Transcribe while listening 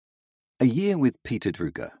A Year with Peter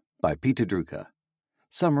Drucker by Peter Drucker.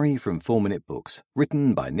 Summary from 4-Minute Books,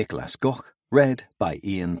 written by Nicholas Koch, read by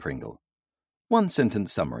Ian Pringle.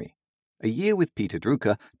 One-sentence summary. A Year with Peter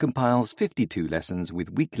Drucker compiles 52 lessons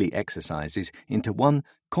with weekly exercises into one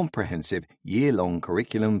comprehensive year-long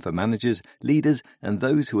curriculum for managers, leaders, and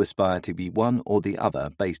those who aspire to be one or the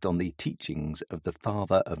other based on the teachings of the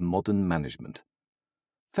father of modern management.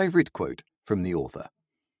 Favourite quote from the author.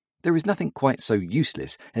 There is nothing quite so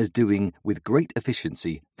useless as doing with great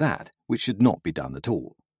efficiency that which should not be done at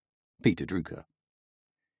all. Peter Drucker.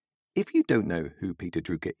 If you don't know who Peter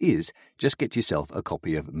Drucker is, just get yourself a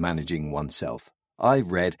copy of Managing Oneself.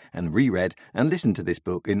 I've read and reread and listened to this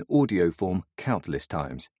book in audio form countless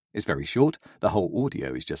times. It's very short, the whole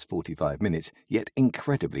audio is just 45 minutes, yet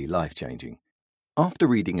incredibly life-changing. After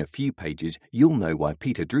reading a few pages, you'll know why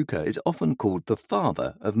Peter Drucker is often called the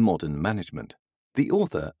father of modern management. The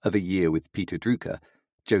author of A Year with Peter Drucker,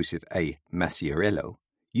 Joseph A. Masciarello,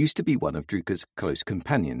 used to be one of Drucker's close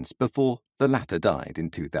companions before the latter died in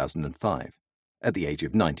 2005, at the age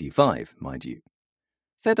of 95, mind you.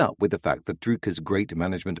 Fed up with the fact that Drucker's great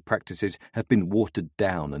management practices have been watered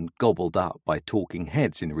down and gobbled up by talking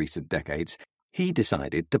heads in recent decades, he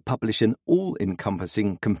decided to publish an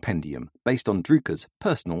all-encompassing compendium based on Drucker's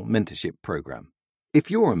personal mentorship program. If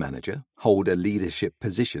you're a manager, hold a leadership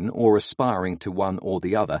position, or aspiring to one or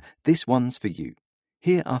the other, this one's for you.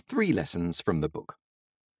 Here are 3 lessons from the book.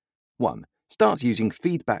 1. Start using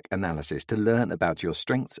feedback analysis to learn about your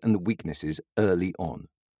strengths and weaknesses early on.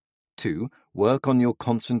 2. Work on your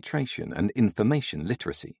concentration and information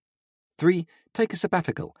literacy. 3. Take a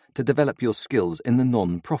sabbatical to develop your skills in the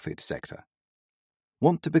non-profit sector.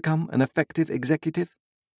 Want to become an effective executive?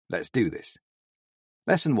 Let's do this.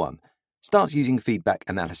 Lesson 1. Start using feedback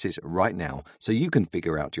analysis right now so you can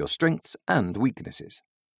figure out your strengths and weaknesses.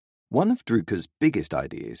 One of Drucker's biggest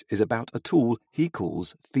ideas is about a tool he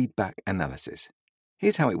calls feedback analysis.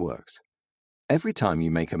 Here's how it works. Every time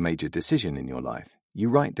you make a major decision in your life, you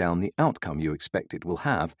write down the outcome you expect it will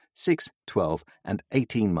have 6, 12, and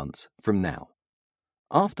 18 months from now.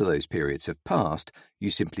 After those periods have passed,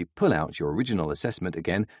 you simply pull out your original assessment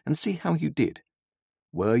again and see how you did.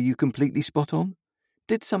 Were you completely spot on?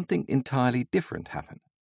 Did something entirely different happen?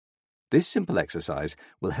 This simple exercise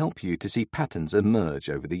will help you to see patterns emerge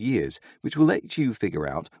over the years, which will let you figure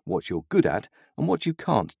out what you're good at and what you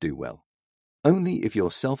can't do well. Only if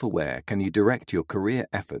you're self-aware can you direct your career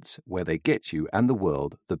efforts where they get you and the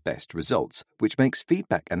world the best results, which makes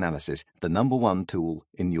feedback analysis the #1 tool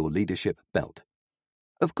in your leadership belt.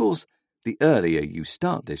 Of course, the earlier you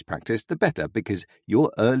start this practice, the better, because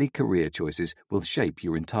your early career choices will shape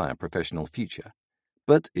your entire professional future.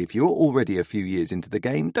 But if you're already a few years into the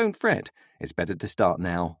game, don't fret. It's better to start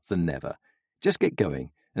now than never. Just get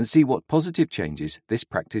going and see what positive changes this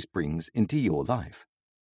practice brings into your life.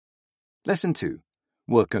 Lesson 2.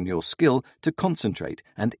 Work on your skill to concentrate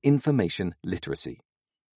and information literacy.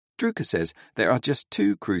 Drucker says there are just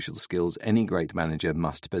 2 crucial skills any great manager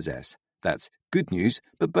must possess. That's good news,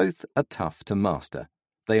 but both are tough to master.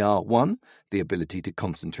 They are 1. The ability to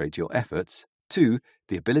concentrate your efforts. 2.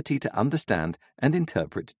 The ability to understand and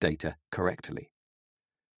interpret data correctly.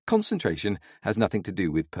 Concentration has nothing to do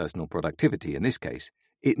with personal productivity in this case.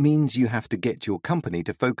 It means you have to get your company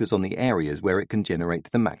to focus on the areas where it can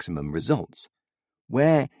generate the maximum results.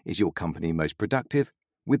 Where is your company most productive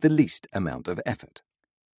with the least amount of effort?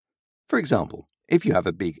 For example, if you have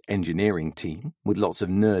a big engineering team with lots of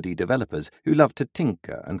nerdy developers who love to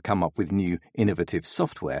tinker and come up with new, innovative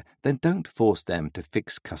software, then don't force them to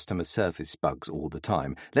fix customer service bugs all the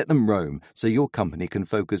time. Let them roam so your company can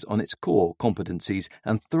focus on its core competencies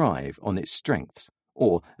and thrive on its strengths.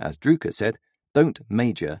 Or, as Drucker said, don't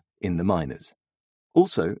major in the minors.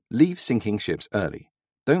 Also, leave sinking ships early.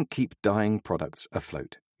 Don't keep dying products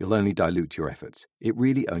afloat. You'll only dilute your efforts. It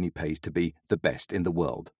really only pays to be the best in the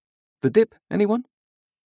world. The dip, anyone?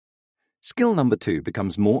 Skill number 2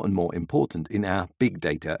 becomes more and more important in our big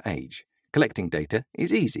data age. Collecting data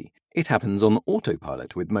is easy. It happens on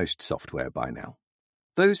autopilot with most software by now.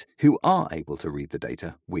 Those who are able to read the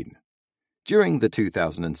data win. During the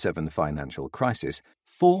 2007 financial crisis,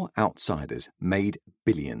 4 outsiders made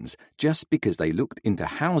billions just because they looked into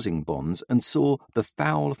housing bonds and saw the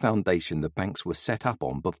foul foundation the banks were set up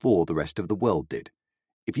on before the rest of the world did.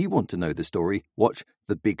 If you want to know the story, watch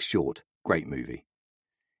The Big Short. Great movie.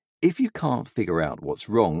 If you can't figure out what's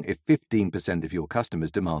wrong if 15% of your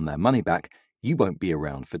customers demand their money back, you won't be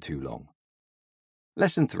around for too long.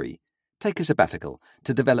 Lesson 3. Take a sabbatical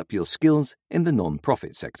to develop your skills in the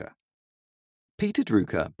non-profit sector. Peter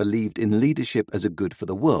Drucker believed in leadership as a good for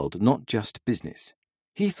the world, not just business.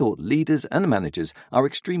 He thought leaders and managers are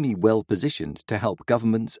extremely well positioned to help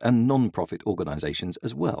governments and non-profit organizations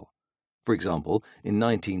as well. For example, in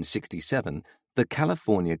 1967, the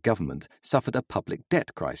California government suffered a public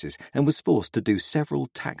debt crisis and was forced to do several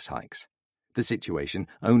tax hikes. The situation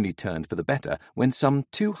only turned for the better when some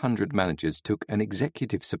 200 managers took an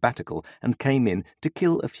executive sabbatical and came in to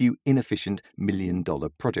kill a few inefficient million-dollar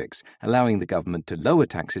projects, allowing the government to lower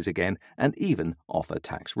taxes again and even offer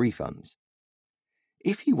tax refunds.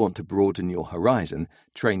 If you want to broaden your horizon,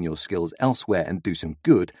 train your skills elsewhere and do some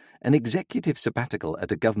good, an executive sabbatical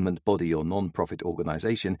at a government body or non-profit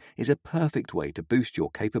organization is a perfect way to boost your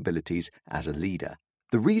capabilities as a leader.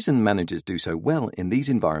 The reason managers do so well in these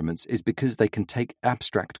environments is because they can take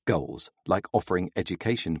abstract goals, like offering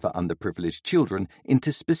education for underprivileged children,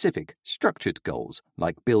 into specific, structured goals,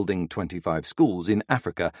 like building 25 schools in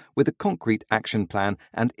Africa with a concrete action plan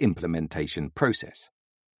and implementation process.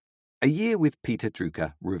 A Year with Peter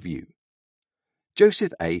Drucker Review.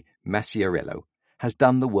 Joseph A. Maciariello has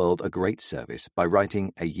done the world a great service by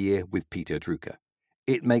writing A Year with Peter Drucker.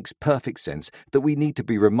 It makes perfect sense that we need to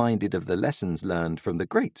be reminded of the lessons learned from the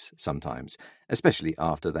greats sometimes, especially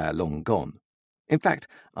after they're long gone. In fact,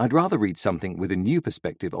 I'd rather read something with a new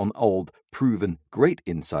perspective on old, proven, great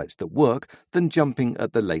insights that work than jumping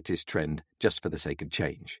at the latest trend just for the sake of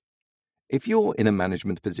change. If you're in a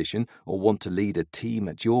management position or want to lead a team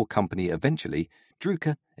at your company eventually,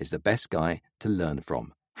 Drucker is the best guy to learn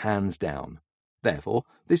from, hands down. Therefore,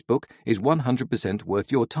 this book is 100%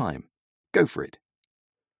 worth your time. Go for it.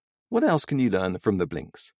 What else can you learn from the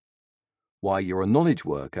Blinks? Why you're a knowledge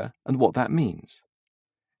worker and what that means.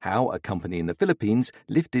 How a company in the Philippines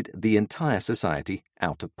lifted the entire society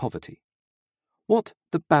out of poverty. What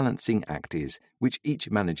the balancing act is, which each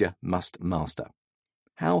manager must master.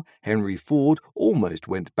 How Henry Ford almost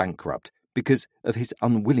went bankrupt because of his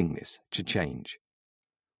unwillingness to change.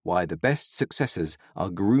 Why the best successors are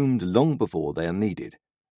groomed long before they are needed,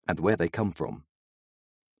 and where they come from.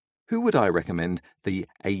 Who would I recommend the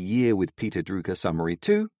A Year with Peter Drucker summary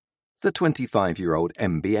to? The 25-year-old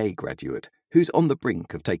MBA graduate who's on the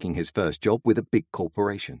brink of taking his first job with a big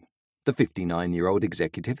corporation. The 59-year-old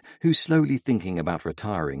executive who's slowly thinking about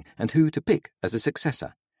retiring and who to pick as a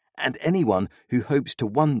successor. And anyone who hopes to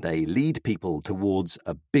one day lead people towards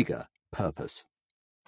a bigger purpose.